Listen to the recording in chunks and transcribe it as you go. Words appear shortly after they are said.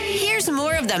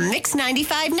The Mix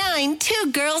 95.9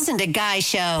 Two Girls and a Guy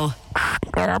Show.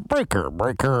 Breaker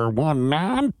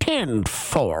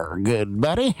 1910-4, good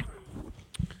buddy.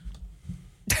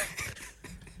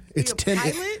 It's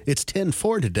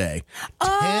 10-4 today.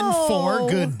 Oh. 10-4,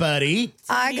 good buddy.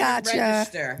 I got you.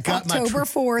 October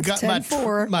 4th,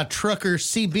 10-4. My trucker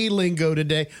CB lingo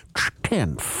today.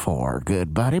 10-4,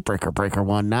 good buddy. Breaker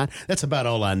 19. That's about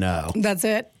all I know That's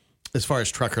it. as far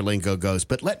as trucker lingo goes.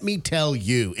 But let me tell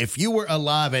you, if you were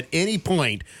alive at any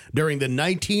point during the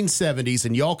 1970s,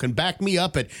 and y'all can back me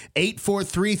up at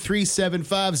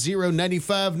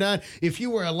 843-375-0959, if you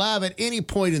were alive at any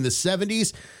point in the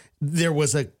 70s, there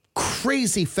was a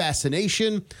crazy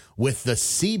fascination with the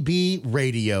CB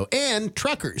radio and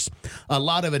truckers. A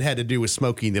lot of it had to do with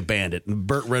Smokey and the Bandit and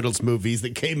Burt Reynolds movies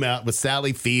that came out with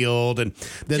Sally Field, and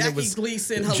then there was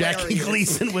Gleason. Jackie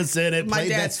Hilarious. Gleason was in it. My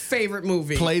dad's favorite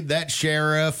movie. Played that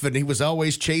sheriff, and he was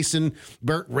always chasing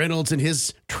Burt Reynolds in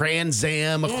his Trans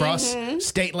Am across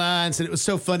state lines, and it was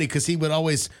so funny because he would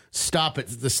always stop at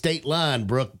the state line,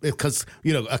 Brooke, because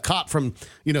a cop from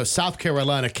South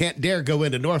Carolina can't dare go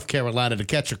into North Carolina to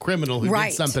catch a criminal who Right.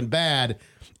 did something bad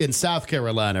in South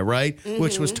Carolina, right?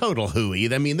 Which was total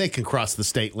hooey. I mean, they can cross the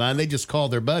state line. They just call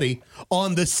their buddy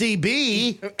on the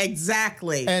CB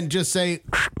Exactly. and just say,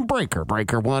 Breaker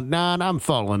 19, I'm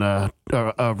following a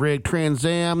rig Trans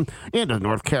Am into the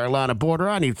North Carolina border.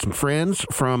 I need some friends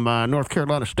from North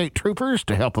Carolina state troopers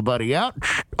to help a buddy out.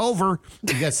 Over.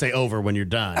 You got to say over when you're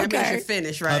done. That means Okay. you're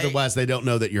finished, right? Otherwise, they don't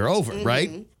know that you're over,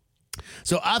 right?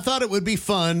 So I thought it would be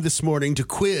fun this morning to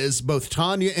quiz both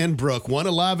Tanya and Brooke. One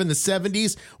alive in the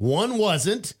 70s, one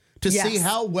wasn't, to see Yes.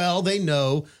 how well they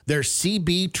know their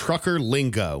CB trucker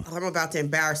lingo. I'm about to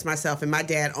embarrass myself, and my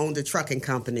dad owned a trucking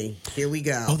company. Here we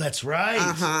go. Oh, that's right.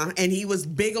 And he was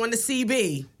big on the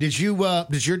CB.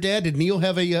 Did Neil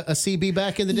have a CB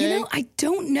back in the day? I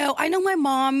don't know. I know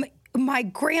my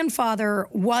grandfather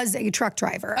was a truck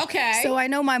driver. Okay. So I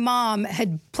know my mom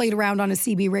had played around on a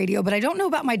CB radio, but I don't know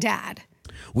about my dad.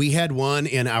 We had one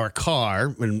in our car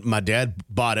when my dad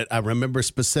bought it. I remember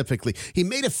specifically. He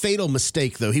made a fatal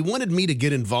mistake, though. He wanted me to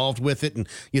get involved with it and,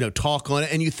 talk on it.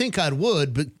 And you think I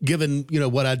would, but given,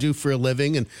 what I do for a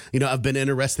living and, I've been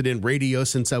interested in radio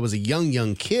since I was a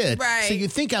young kid. Right. So you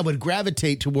think I would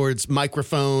gravitate towards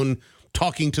microphone,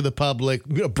 talking to the public,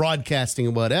 broadcasting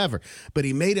and whatever. But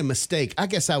he made a mistake. I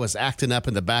guess I was acting up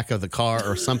in the back of the car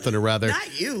or something or other.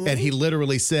 Not you. And he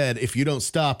literally said, if you don't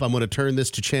stop, I'm going to turn this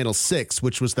to Channel 6,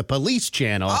 which was the police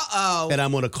channel. Uh-oh. And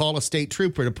I'm going to call a state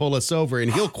trooper to pull us over,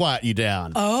 and he'll quiet you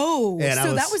down. Oh, And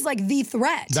so that was like the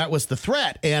threat. That was the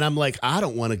threat. And I'm like, I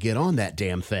don't want to get on that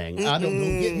damn thing. I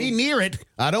don't get me near it.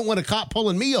 I don't want a cop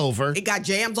pulling me over. It got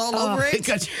jams all over it.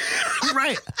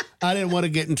 Right. I didn't want to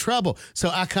get in trouble.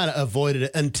 So I kind of avoided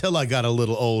it until I got a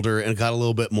little older and got a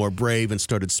little bit more brave and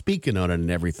started speaking on it and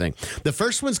everything. The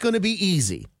first one's going to be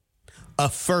easy.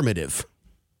 Affirmative.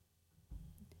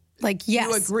 Like, yes.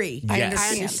 You agree. I Yes. I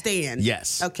understand. understand.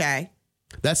 Yes. Okay.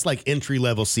 That's like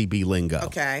entry-level CB lingo.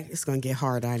 Okay. It's going to get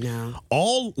hard, I know.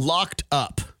 All locked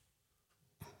up.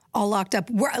 All locked up.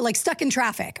 We're like stuck in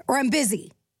traffic or I'm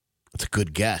busy. That's a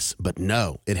good guess, but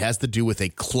no. It has to do with a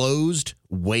closed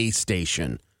way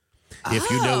station. If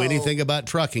you know anything about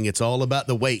trucking, it's all about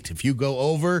the wait. If you go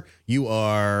over, you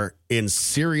are in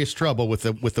serious trouble with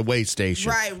the way station.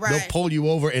 Right. They'll pull you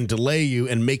over and delay you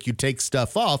and make you take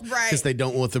stuff off Right. because they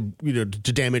don't want to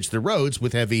damage the roads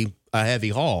with a heavy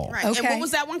haul. Right. Okay. And what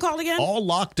was that one called again? All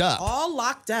locked up. All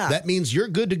locked up. That means you're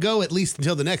good to go at least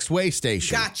until the next way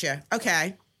station. Gotcha.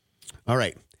 Okay. All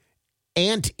right.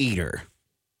 Anteater.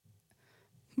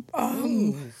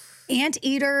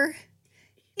 Anteater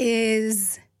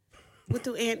is What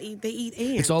do ants eat? They eat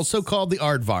ants. It's also called the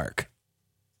aardvark.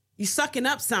 You sucking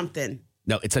up something.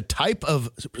 No, it's a type of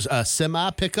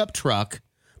semi-pickup truck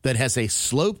that has a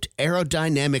sloped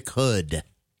aerodynamic hood.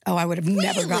 I would have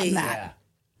never Really? gotten that.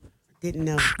 Didn't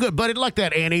know. Good, buddy. Like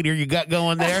that anteater you got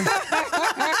going there.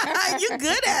 You're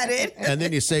good at it. And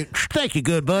then you say, thank you,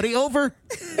 good buddy. Over.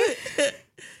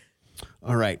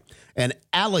 All right. An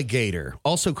alligator,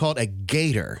 also called a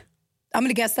gator. I'm going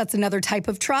to guess that's another type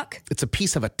of truck. It's a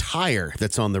piece of a tire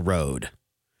that's on the road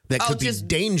that could be just-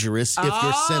 dangerous if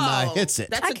your semi hits it.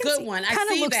 That's I a can good see- one. I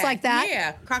kinda see looks that. like that.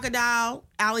 Yeah. Crocodile,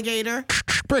 alligator.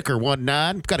 Bricker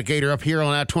 19. Got a gator up here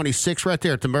on I-26 right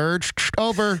there at the merge.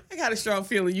 Over. I got a strong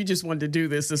feeling you just wanted to do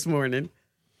this morning.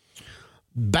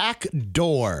 Back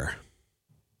door.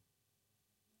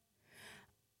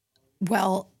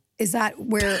 Well, is that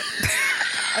where...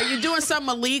 Are you doing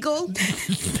something illegal?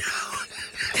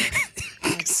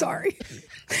 Sorry.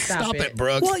 Stop it,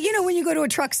 Brooke. Well, when you go to a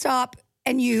truck stop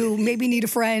and you maybe need a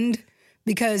friend,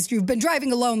 because you've been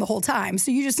driving alone the whole time.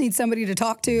 So you just need somebody to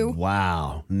talk to.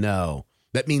 Wow. No.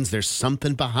 That means there's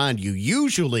something behind you,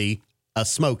 usually a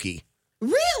Smokey.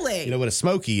 Really? You know what a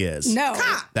Smokey is? No.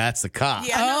 Cop. That's the cop.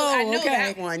 Yeah, I know okay.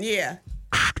 that one. Yeah.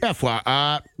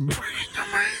 FYI,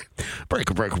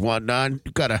 breaker 19.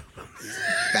 You got a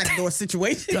Backdoor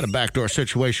situation. backdoor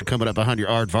situation coming up behind your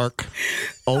aardvark.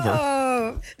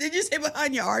 Over. Did you say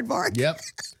behind your aardvark? Yep.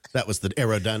 That was the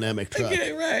aerodynamic truck.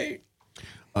 Okay, right.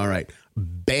 All right.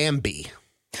 Bambi.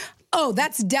 Oh,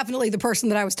 that's definitely the person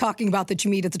that I was talking about that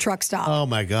you meet at the truck stop. Oh,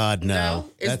 my God, no.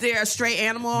 Is there a stray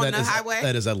animal on the highway?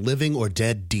 That is a living or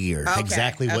dead deer. Okay,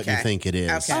 Exactly what you okay, think it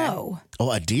is. okay.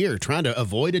 Oh, a deer. Trying to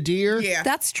avoid a deer? Yeah.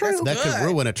 That's true. That could Good.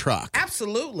 ruin a truck,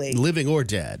 Absolutely. living or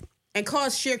dead. And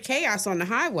cause sheer chaos on the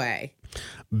highway.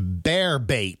 Bear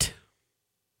bait.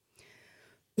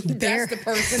 Bear. That's the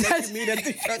person that you meet at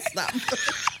the truck stop.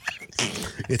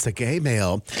 It's a gay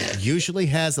male, usually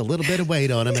has a little bit of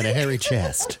weight on him and a hairy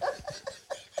chest.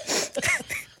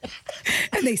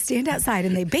 And they stand outside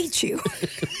and they bait you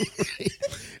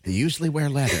They usually wear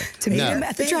leather. to meet No, him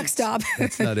at the truck stop.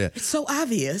 that's not it. It's so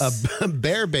obvious. A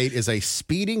bear bait is a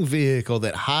speeding vehicle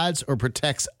that hides or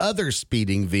protects other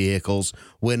speeding vehicles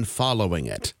when following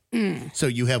it. So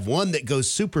you have one that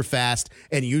goes super fast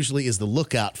and usually is the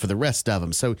lookout for the rest of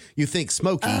them. So you think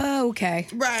Smokey Oh, okay.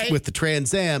 right. with the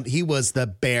Trans Am, he was the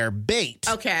bear bait.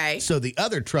 Okay. So the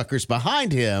other truckers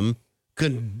behind him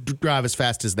couldn't drive as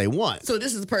fast as they want. So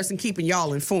this is the person keeping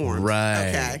y'all informed. Right.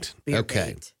 Okay. Bear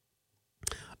Okay. bait.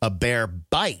 A bear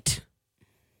bite.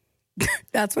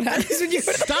 That's what happens when you.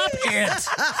 Stop it!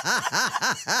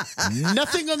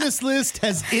 Nothing on this list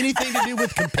has anything to do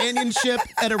with companionship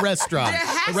at a restaurant. There a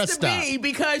has rest to stop. be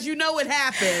because you know what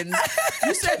happens.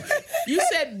 You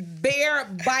said bear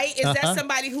bite. Is that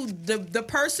somebody who the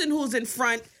person who's in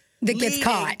front That gets leading,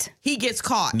 caught. He gets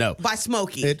caught. No. By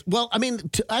Smokey.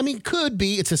 Could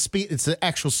be. It's an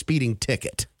actual speeding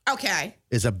ticket. Okay.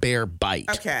 Is a bear bite.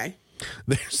 Okay.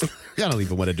 There's. I don't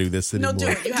even want to do this No,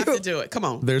 anymore. do it. You have to do it. Come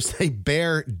on. There's a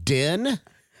bear den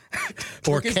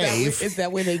or cave. Is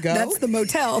that where they go? That's the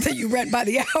motel that you rent by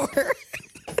the hour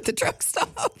at the truck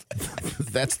stop.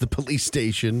 That's the police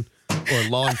station or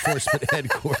law enforcement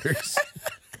headquarters.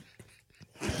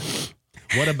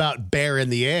 What about bear in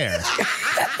the air?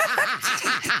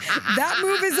 That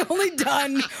move is only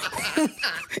done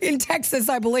in Texas,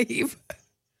 I believe.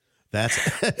 That's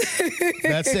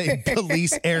a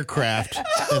police aircraft,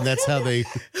 and that's how they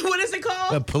What is it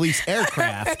called? a police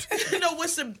aircraft. You know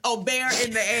what's a bear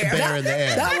in the air? Bear in the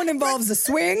air. That one involves a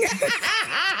swing.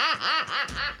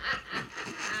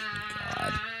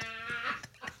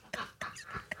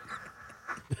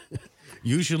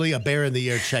 Usually, a bear in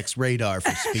the air checks radar for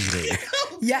speeding.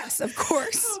 Yes, of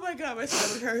course. Oh my God, my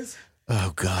stomach hurts.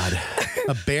 Oh God,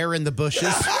 a bear in the bushes. You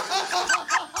need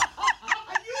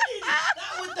to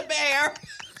stop with the bear.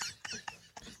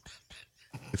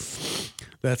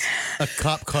 That's a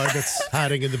cop car that's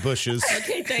hiding in the bushes.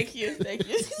 Okay, thank you. Thank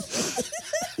you.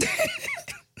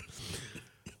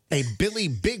 A Billy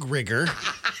Big Rigger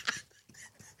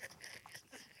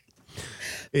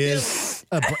is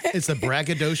it's a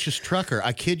braggadocious trucker.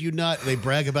 I kid you not. They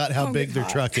brag about how big their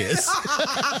truck is.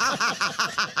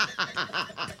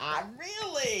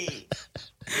 Really?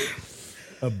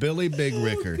 A Billy Big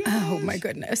Rigger. Oh, my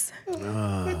goodness.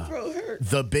 My throat hurts.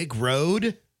 The Big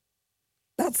Road.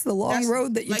 That's the long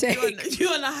road that you like take.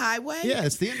 You're on the highway? Yeah,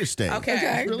 it's the interstate. Okay.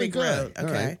 Okay. It's really Big good. road. All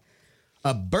Okay. right.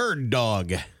 A bird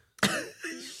dog.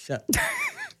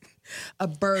 A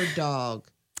bird dog.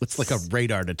 It's like a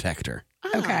radar detector.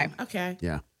 Okay. Okay.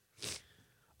 Yeah.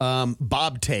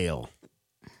 Bobtail.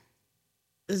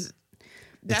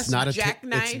 That's not a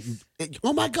jackknife.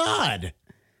 oh my God.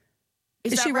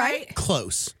 Is Is that she right?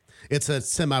 Close. It's a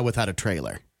semi without a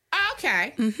trailer. Oh,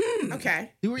 okay. Mm-hmm.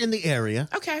 Okay. You were in the area.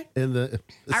 Okay. In the.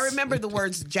 I remember the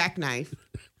words jackknife.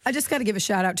 I just got to give a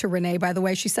shout out to Renee, by the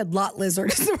way. She said lot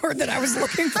lizard is the word that I was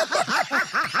looking for.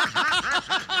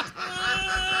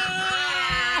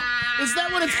 Is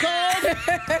that what it's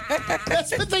called?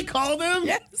 That's what they call them?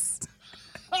 Yes.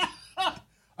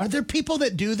 Are there people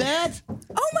that do that?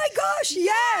 Oh, my gosh.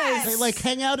 Yes. They like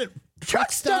hang out at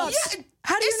truck stops? Yeah,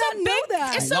 How do you it's not a know big-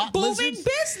 that? It's a Lot booming lizards?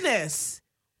 business.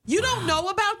 You don't know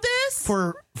about this?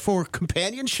 For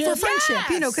companionship? For friendship, Yes.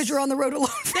 you know, because you're on the road alone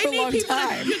for They a need long people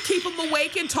time. to keep them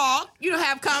awake and talk. You know,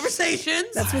 have conversations.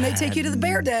 That's when they take you to the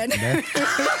bear den.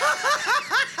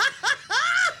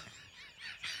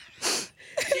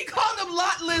 He called them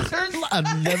lot lizards.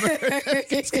 I've never.